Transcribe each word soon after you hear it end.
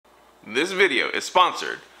This video is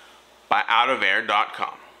sponsored by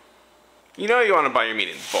OutOfAir.com. You know you want to buy your meat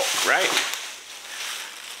in bulk, right?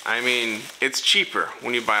 I mean, it's cheaper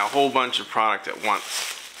when you buy a whole bunch of product at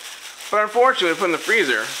once. But unfortunately, put in the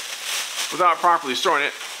freezer without properly storing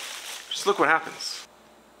it, just look what happens.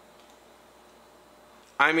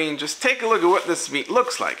 I mean, just take a look at what this meat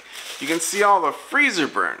looks like. You can see all the freezer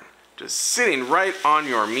burn just sitting right on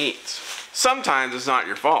your meat. Sometimes it's not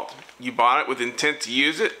your fault. You bought it with intent to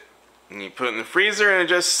use it, and you put it in the freezer and it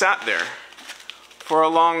just sat there for a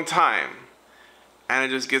long time. And it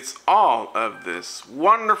just gets all of this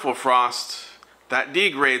wonderful frost that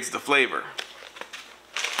degrades the flavor.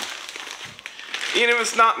 Even if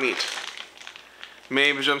it's not meat.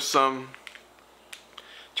 Maybe just some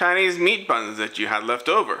Chinese meat buns that you had left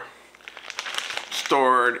over,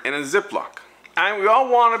 stored in a Ziploc. And we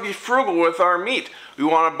all want to be frugal with our meat. We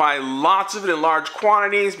want to buy lots of it in large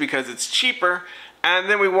quantities because it's cheaper, and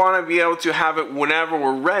then we want to be able to have it whenever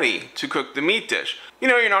we're ready to cook the meat dish. You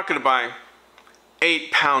know, you're not going to buy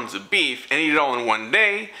 8 pounds of beef and eat it all in one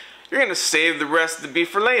day. You're going to save the rest of the beef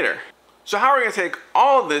for later. So how are we going to take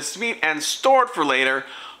all this meat and store it for later,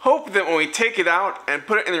 hope that when we take it out and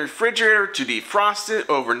put it in the refrigerator to defrost it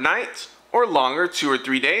overnight, or longer, 2 or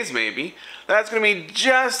 3 days maybe, that's going to be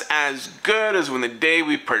just as good as when the day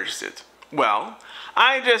we purchased it? Well,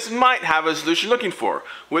 I just might have a solution you're looking for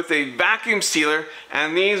with a vacuum sealer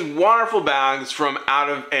and these wonderful bags from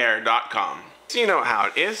OutOfAir.com. So you know how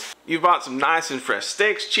it is. You bought some nice and fresh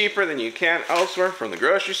steaks cheaper than you can elsewhere from the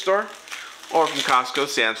grocery store or from Costco,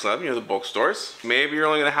 Sam's Club, the bulk stores. Maybe you're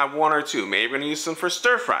only going to have 1 or 2. Maybe you're going to use some for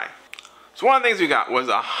stir fry. So one of the things we got was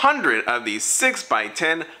 100 of these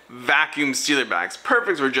 6x10 vacuum sealer bags,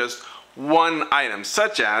 perfect for just one item,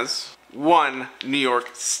 such as one New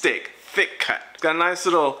York steak, thick cut. It's got a nice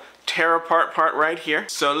little tear apart part right here.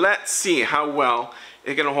 So let's see how well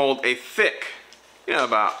it can hold a thick,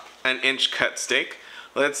 about an inch cut steak.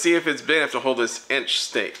 Let's see if it's big enough to hold this inch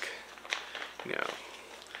steak.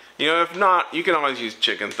 If not, you can always use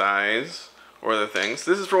chicken thighs or other things.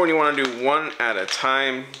 This is for when you want to do one at a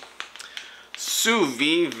time. Sous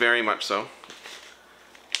vide, very much so.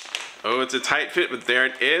 Oh, it's a tight fit, but there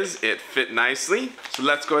it is. It fit nicely. So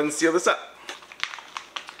let's go ahead and seal this up.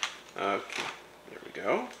 Okay, there we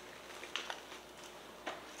go.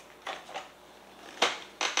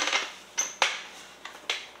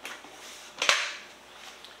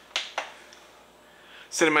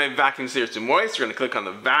 Setting my vacuum sealer to moist, we're going to click on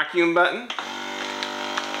the vacuum button.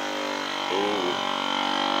 Oh.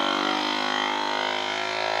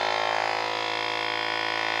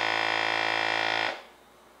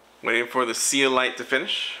 Waiting for the seal light to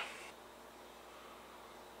finish.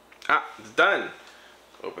 Ah, it's done.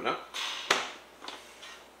 Open up.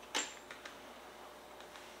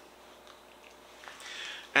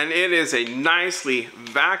 And it is a nicely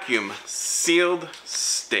vacuum sealed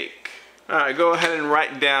steak. Alright, go ahead and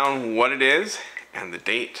write down what it is and the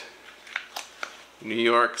date. New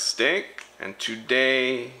York steak, and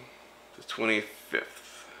today, the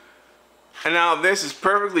 25th. And now this is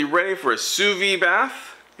perfectly ready for a sous vide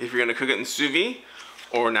bath, if you're going to cook it in sous vide,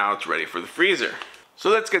 or now it's ready for the freezer. So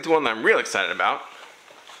let's get to one that I'm real excited about.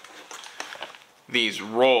 These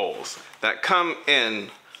rolls that come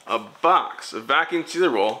in a box, a vacuum sealer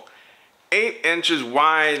roll, 8 inches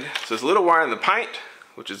wide, so it's a little wider than the pint,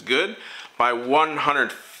 which is good, by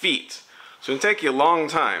 100 feet. So it'll take you a long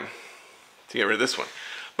time to get rid of this one.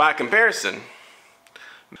 By comparison,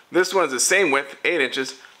 this one is the same width, 8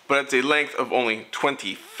 inches, but it's a length of only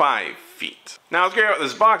 25 feet. Now what's great about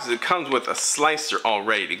this box is it comes with a slicer all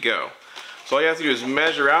ready to go. So all you have to do is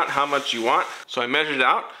measure out how much you want. So I measured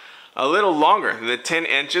out a little longer than the 10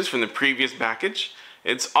 inches from the previous package.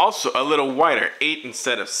 It's also a little wider, 8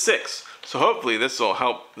 instead of 6. So hopefully this will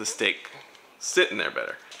help the steak sit in there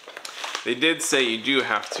better. They did say you do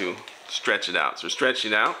have to stretch it out. So stretch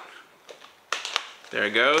it out. There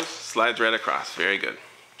it goes, slides right across, very good.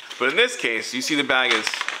 But in this case, you see the bag is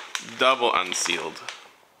double unsealed.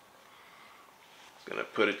 Just gonna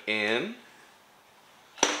put it in,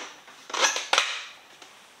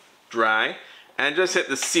 dry, and just hit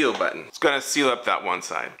the seal button. It's gonna seal up that one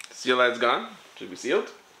side. Seal light's gone, should be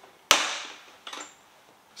sealed.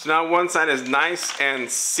 So now one side is nice and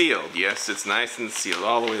sealed. Yes, it's nice and sealed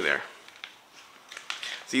all the way there.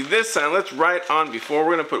 See this side, let's write on before.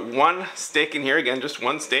 We're gonna put one steak in here, again, just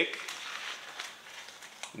one steak.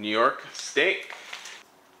 New York steak.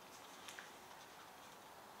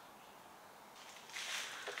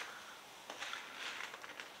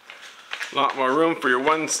 A lot more room for your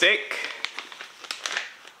one steak.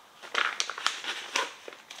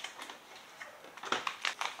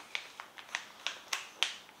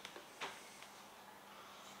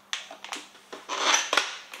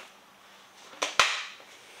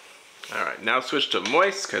 Now switch to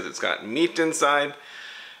moist because it's got meat inside,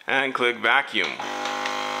 and click vacuum.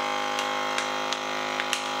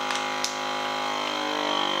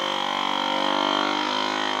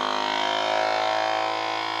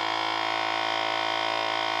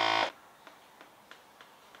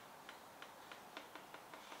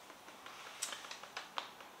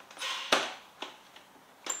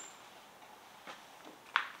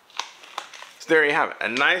 So there you have it, a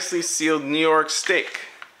nicely sealed New York steak.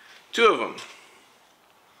 2 of them.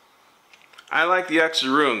 I like the extra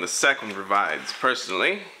room the second one provides,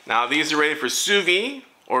 personally. Now these are ready for sous vide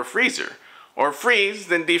or freezer. Or freeze,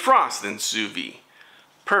 then defrost, then sous vide.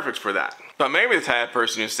 Perfect for that. But maybe the type of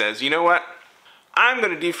person who says, you know what? I'm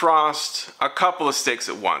going to defrost a couple of steaks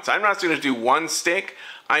at once. I'm not going to do one steak.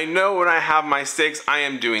 I know when I have my steaks, I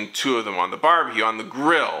am doing 2 of them on the barbecue, on the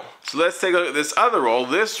grill. So let's take a look at this other roll.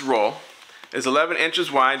 This roll is 11 inches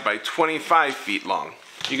wide by 25 feet long.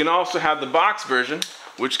 You can also have the box version,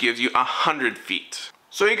 which gives you 100 feet.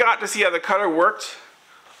 So you got to see how the cutter worked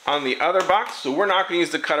on the other box. So we're not going to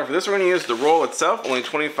use the cutter for this. We're going to use the roll itself, only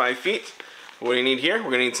 25 feet. What do you need here?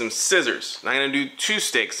 We're going to need some scissors. And I'm going to do 2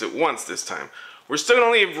 steaks at once this time. We're still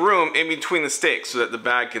going to leave room in between the steaks so that the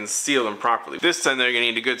bag can seal them properly. This time they're going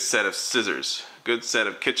to need a good set of scissors. A good set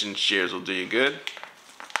of kitchen shears will do you good.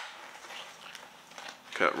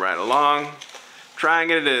 Cut right along. Try and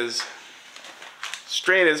get it as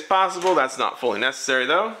straight as possible. That's not fully necessary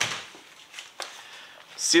though.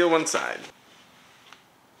 Seal one side.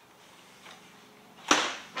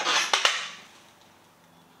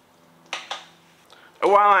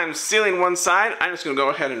 While I'm sealing one side, I'm just going to go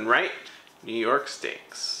ahead and write New York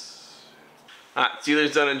steaks.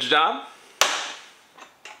 Sealer's done its job.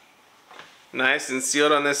 Nice and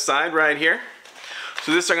sealed on this side right here.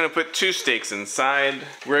 So this I'm going to put 2 steaks inside.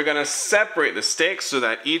 We're going to separate the steaks so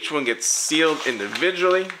that each one gets sealed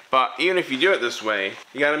individually. But even if you do it this way,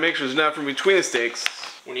 you got to make sure there's enough in between the steaks.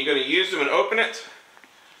 When you're going to use them and open it,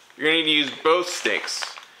 you're going to need to use both steaks.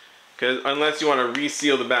 Because unless you want to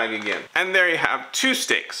reseal the bag again. And there you have 2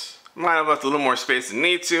 steaks. Might have left a little more space than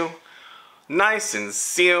need to. Nice and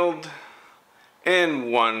sealed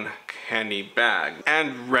in one candy bag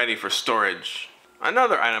and ready for storage.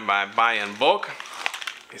 Another item I buy in bulk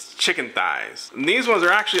is chicken thighs. And these ones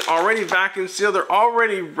are actually already vacuum sealed. They're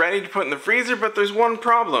already ready to put in the freezer, but there's one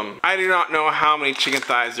problem. I do not know how many chicken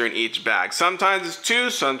thighs are in each bag. Sometimes it's 2,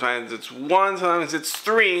 sometimes it's 1, sometimes it's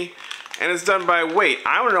 3, and it's done by weight.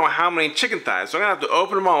 I want to know how many chicken thighs, so I'm gonna have to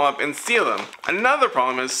open them all up and seal them. Another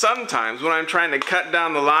problem is sometimes when I'm trying to cut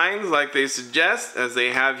down the lines like they suggest, as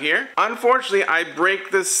they have here, unfortunately I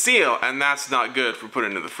break the seal, and that's not good for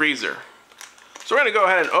putting into the freezer. So we're gonna go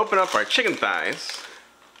ahead and open up our chicken thighs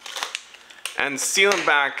and seal them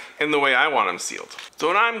back in the way I want them sealed. So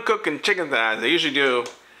when I'm cooking chicken thighs, I usually do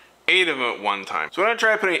 8 of them at one time. So I'm gonna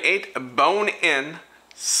try putting 8 bone-in,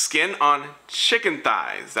 skin-on chicken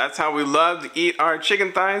thighs. That's how we love to eat our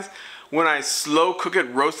chicken thighs. When I slow cook it,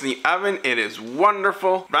 roast in the oven, it is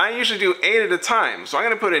wonderful. But I usually do 8 at a time. So I'm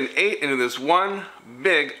gonna put in 8 into this one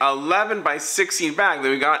big 11 by 16 bag that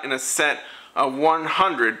we got in a set of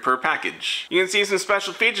 100 per package. You can see some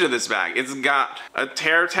special features of this bag. It's got a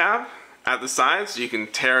tear tab at the side so you can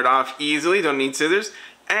tear it off easily, don't need scissors,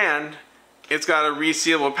 and it's got a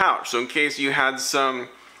resealable pouch. So in case you had some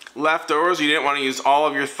leftovers, you didn't want to use all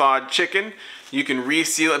of your thawed chicken, you can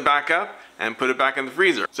reseal it back up and put it back in the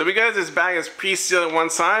freezer. So because this bag is pre-sealed on one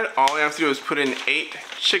side, all we have to do is put in 8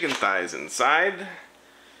 chicken thighs inside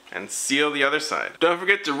and seal the other side. Don't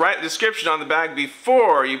forget to write the description on the bag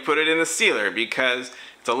before you put it in the sealer because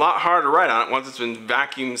it's a lot harder to write on it once it's been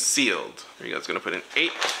vacuum sealed. There you go, it's gonna put in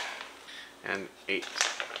 8 and 8.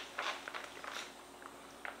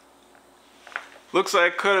 Looks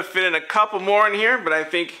like I could have fit in a couple more in here, but I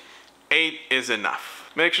think 8 is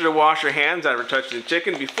enough. Make sure to wash your hands after touching the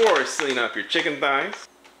chicken before sealing up your chicken thighs.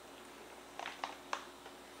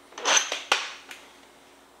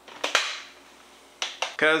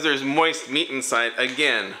 Because there's moist meat inside,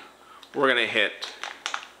 again, we're gonna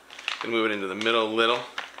move it into the middle a little,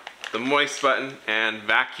 the moist button, and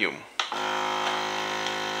vacuum.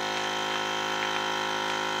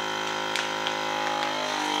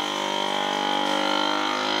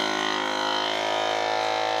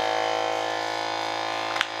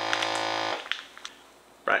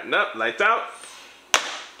 Brighten up, lights out.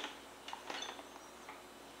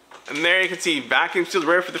 And there you can see vacuum sealed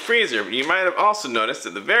ready for the freezer. But you might have also noticed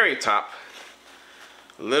at the very top,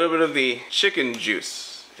 a little bit of the chicken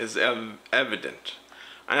juice is evident.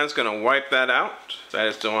 I'm just gonna wipe that out. So I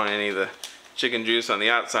just don't want any of the chicken juice on the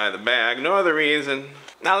outside of the bag, no other reason.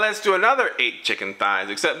 Now let's do another 8 chicken thighs,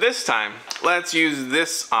 except this time, let's use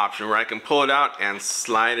this option where I can pull it out and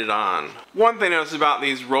slide it on. One thing I noticed about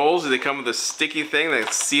these rolls is they come with a sticky thing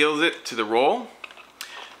that seals it to the roll.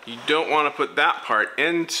 You don't want to put that part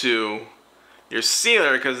into your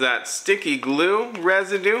sealer because that sticky glue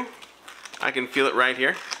residue, I can feel it right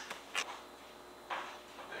here.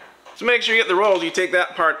 So make sure you get the rolls, you take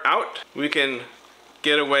that part out. We can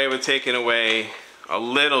get away with taking away a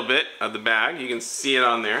little bit of the bag. You can see it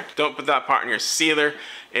on there. Don't put that part in your sealer,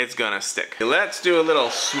 it's gonna stick. Let's do a little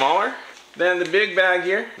smaller than the big bag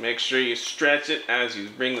here. Make sure you stretch it as you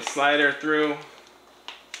bring the slider through.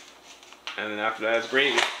 And then after that, it's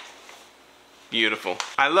gravy. Beautiful.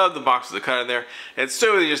 I love the box with the cutter there. It's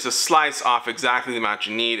so easy just to slice off exactly the amount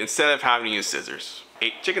you need instead of having to use scissors.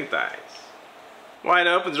 8 chicken thighs. Wide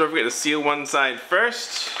open, so don't forget to seal one side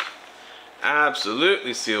first.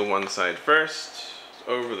 Absolutely seal one side first.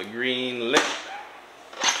 Over the green lip.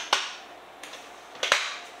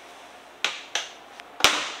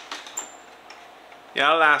 Yeah,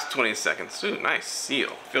 it'll last 20 seconds. Ooh, nice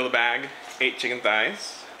seal. Fill the bag, 8 chicken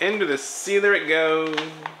thighs. Into the sealer it goes.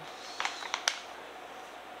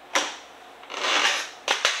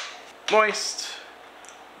 Moist.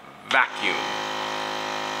 Vacuum.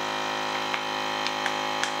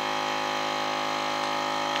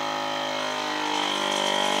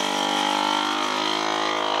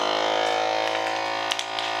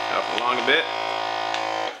 Up along a bit.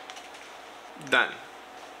 Done.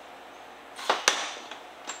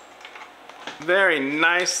 Very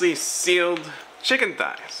nicely sealed chicken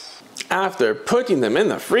thighs. After putting them in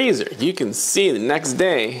the freezer, you can see the next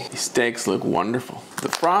day, these steaks look wonderful. The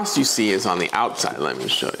frost you see is on the outside, let me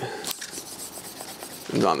show you.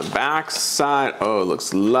 It's on the back side, oh, it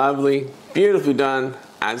looks lovely, beautifully done.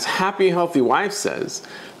 As Happy Healthy Wife says,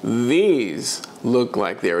 these look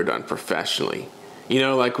like they were done professionally. You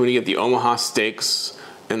know, like when you get the Omaha steaks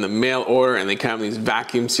in the mail order and they come in these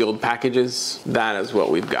vacuum sealed packages, that is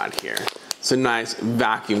what we've got here. So nice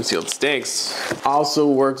vacuum sealed steaks. Also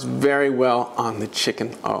works very well on the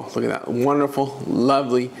chicken. Oh, look at that wonderful,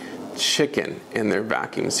 lovely chicken in their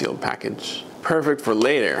vacuum sealed package. Perfect for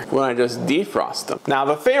later when I just defrost them. Now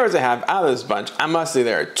the favorites I have out of this bunch, I must say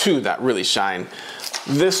there are 2 that really shine.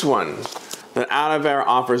 This one, that OutOfAir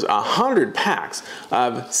offers 100 packs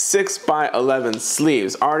of 6x11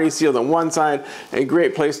 sleeves, already sealed on one side, a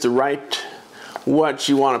great place to write what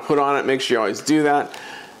you want to put on it. Make sure you always do that.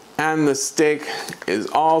 And the steak is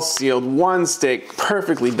all sealed, one steak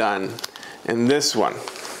perfectly done in this one.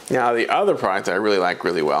 Now the other product I really like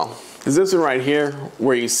really well is this one right here,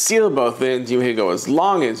 where you seal both ends. You can go as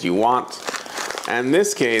long as you want. And in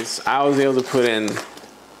this case, I was able to put in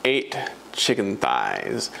 8 chicken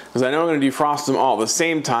thighs because I know I'm going to defrost them all at the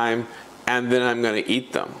same time and then I'm going to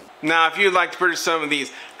eat them. Now if you'd like to purchase some of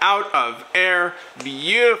these OutOfAir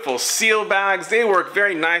beautiful seal bags, they work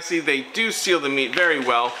very nicely. They do seal the meat very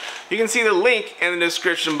well. You can see the link in the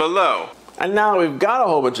description below. And now we've got a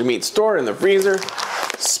whole bunch of meat stored in the freezer,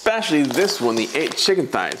 especially this one, the 8 chicken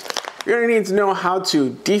thighs. You're going to need to know how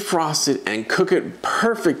to defrost it and cook it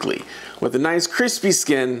perfectly with a nice crispy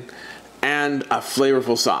skin and a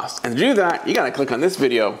flavorful sauce. And to do that, you gotta click on this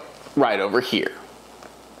video right over here.